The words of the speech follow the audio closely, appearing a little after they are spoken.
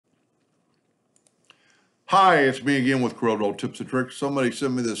Hi, it's me again with Corel Tips and Tricks. Somebody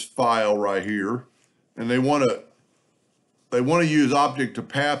sent me this file right here, and they want to use object to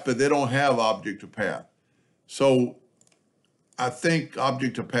path, but they don't have object to path. So I think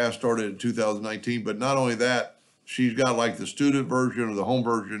object to path started in 2019, but not only that, she's got like the student version or the home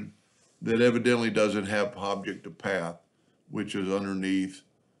version that evidently doesn't have object to path, which is underneath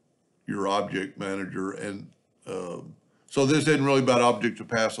your object manager. And so this isn't really about object to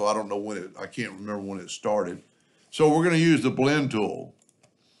path, so I don't know I can't remember when it started. So we're going to use the blend tool.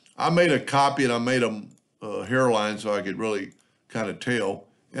 I made a copy and I made a hairline so I could really kind of tell.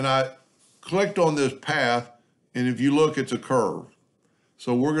 And I clicked on this path, and if you look, it's a curve.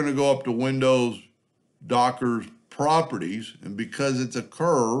 So we're going to go up to Windows, Docker's Properties, and because it's a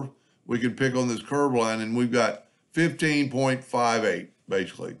curve, we can pick on this curve line, and we've got 15.58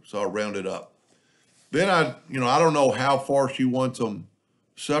 basically. So I'll round it up. Then I don't know how far she wants them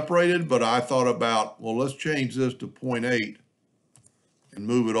separated, but I thought about, well, let's change this to 0.8 and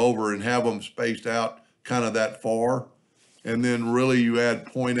move it over and have them spaced out kind of that far. And then really you add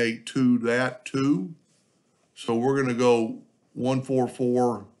 0.8 to that too. So we're going to go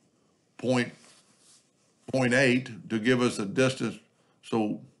 144.8 to give us a distance.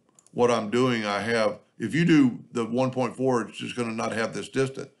 So what I'm doing, if you do the 1.4, it's just going to not have this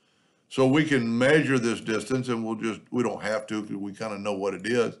distance. So we can measure this distance, and we don't have to because we kind of know what it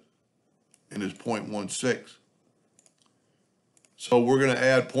is, and it's 0.16. So we're going to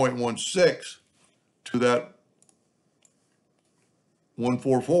add 0.16 to that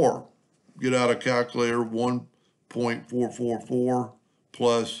 144. Get out a calculator, 1.444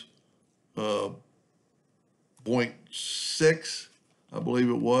 plus 0.6, I believe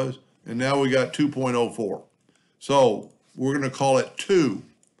it was, and now we got 2.04. So we're going to call it 2.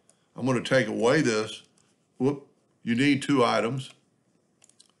 I'm going to take away this. Whoop, you need 2 items.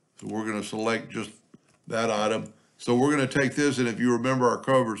 So we're going to select just that item. So we're going to take this, and if you remember, our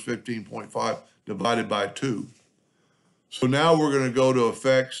cover is 15.5 divided by 2. So now we're going to go to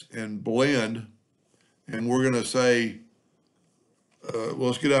Effects and Blend, and we're going to say, well,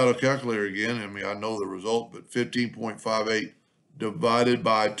 let's get out a calculator again. I mean, I know the result, but 15.58 divided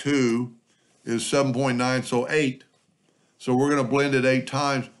by 2 is 7.9, so 8. So we're going to blend it 8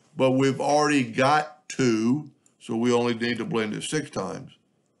 times. But we've already got 2, so we only need to blend it 6 times.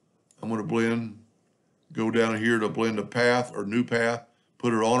 I'm going to go down here to blend a path or new path,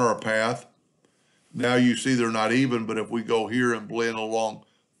 put it on our path. Now you see they're not even, but if we go here and blend along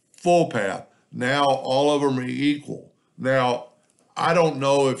full path, now all of them are equal. Now, I don't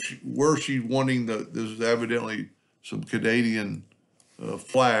know where she's wanting this is evidently some Canadian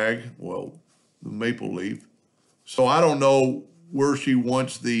flag, well, the maple leaf. So I don't know where she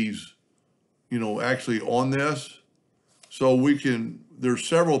wants these, actually on this. So there's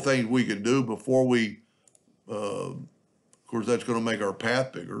several things we can do before of course, that's going to make our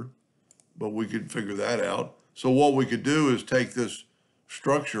path bigger, but we could figure that out. So what we could do is take this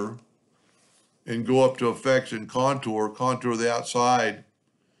structure and go up to Effects and contour the outside.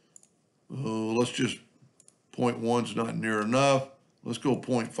 Let's just 0.1's not near enough. Let's go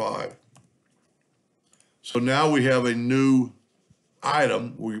 0.5. So now we have a new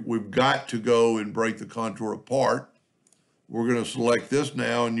item. We've got to go and break the contour apart. We're going to select this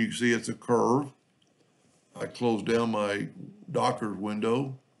now, and you can see it's a curve. I close down my Docker's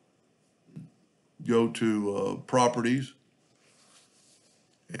window, go to Properties,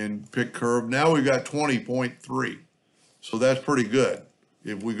 and pick curve. Now we've got 20.3, so that's pretty good.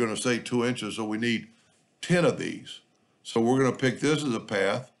 If we're going to say 2 inches, so we need 10 of these. So we're going to pick this as a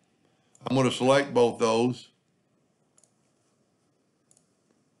path. I'm going to select both those.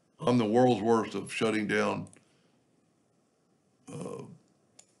 I'm the world's worst of shutting down.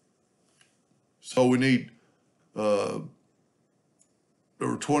 So we need, there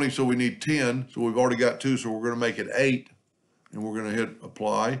were 20, so we need 10. So we've already got 2, so we're going to make it 8. And we're going to hit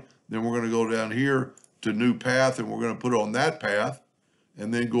Apply. Then we're going to go down here to New Path, and we're going to put it on that path.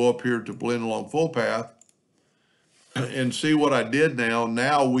 And then go up here to Blend Along Full Path. And see what I did now.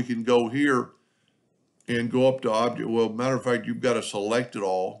 Now we can go here and go up to Object. Well, matter of fact, you've got to select it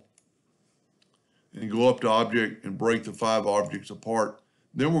all. And go up to Object and break the 5 objects apart.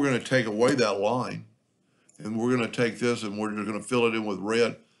 Then we're going to take away that line, and we're going to take this and we're just going to fill it in with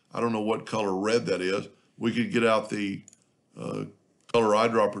red. I don't know what color red that is. We could get out the color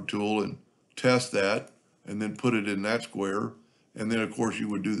eyedropper tool and test that, and then put it in that square. And then, of course, you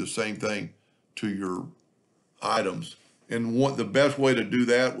would do the same thing to your items. And the best way to do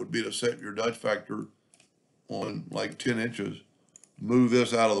that would be to set your Dutch factor on like 10 inches, move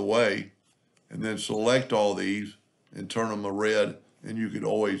this out of the way, and then select all these and turn them to red, and you could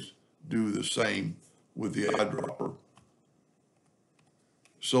always do the same with the eyedropper.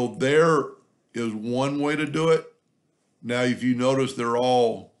 So there is one way to do it. Now, if you notice, they're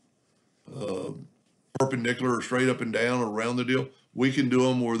all perpendicular or straight up and down around the deal. We can do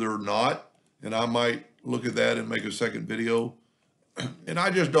them where they're not, and I might look at that and make a second video. And I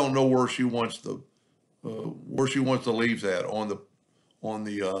just don't know where she wants the leaves at on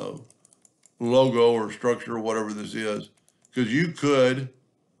the logo or structure or whatever this is, because you could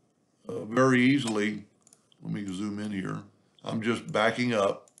very easily. Let me zoom in here. I'm just backing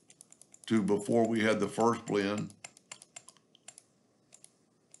up to before we had the first blend.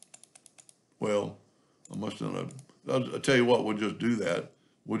 Well, I must have done I'll tell you what, we'll just do that.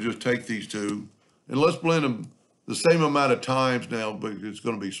 We'll just take these two and let's blend them the same amount of times now, but it's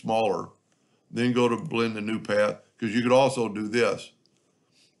going to be smaller. Then go to blend the new path, because you could also do this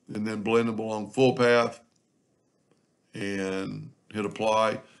and then blend them along full path and hit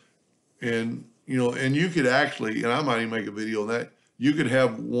apply. And, you know, and you could actually, and I might even make a video on that, you could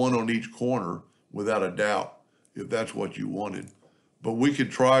have one on each corner without a doubt, if that's what you wanted. But we could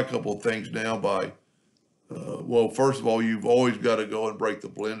try a couple of things now by, well, first of all, you've always got to go and break the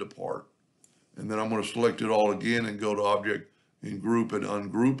blend apart. And then I'm going to select it all again and go to object and group and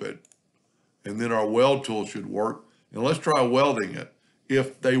ungroup it. And then our weld tool should work. And let's try welding it.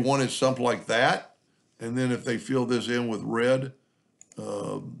 If they wanted something like that, and then if they fill this in with red,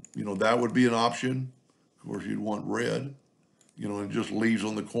 you know, that would be an option. Of course, you'd want red, you know, and just leaves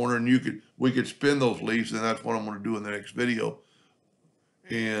on the corner. And we could spin those leaves, and that's what I'm going to do in the next video.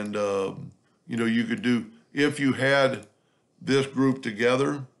 And, you know, you could do, if you had this group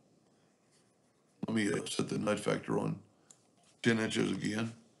together, let me set the nudge factor on 10 inches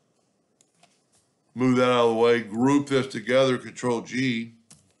again. Move that out of the way, group this together, Control G,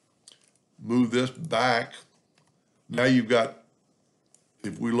 move this back. Now you've got,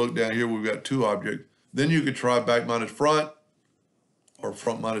 if we look down here, we've got two objects. Then you could try back minus front or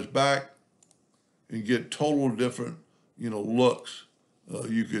front minus back and get total different, you know, looks.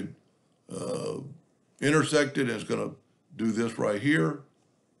 You could intersect it, and it's going to do this right here,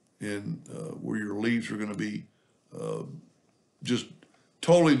 and where your leaves are going to be just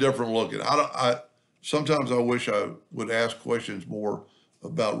totally different looking. Sometimes I wish I would ask questions more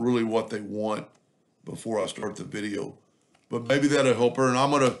about really what they want before I start the video, but maybe that'll help her. And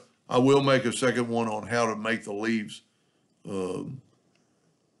I will make a second one on how to make the leaves, you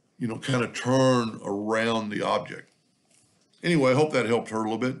know, kind of turn around the object. Anyway, I hope that helped her a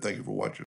little bit. Thank you for watching.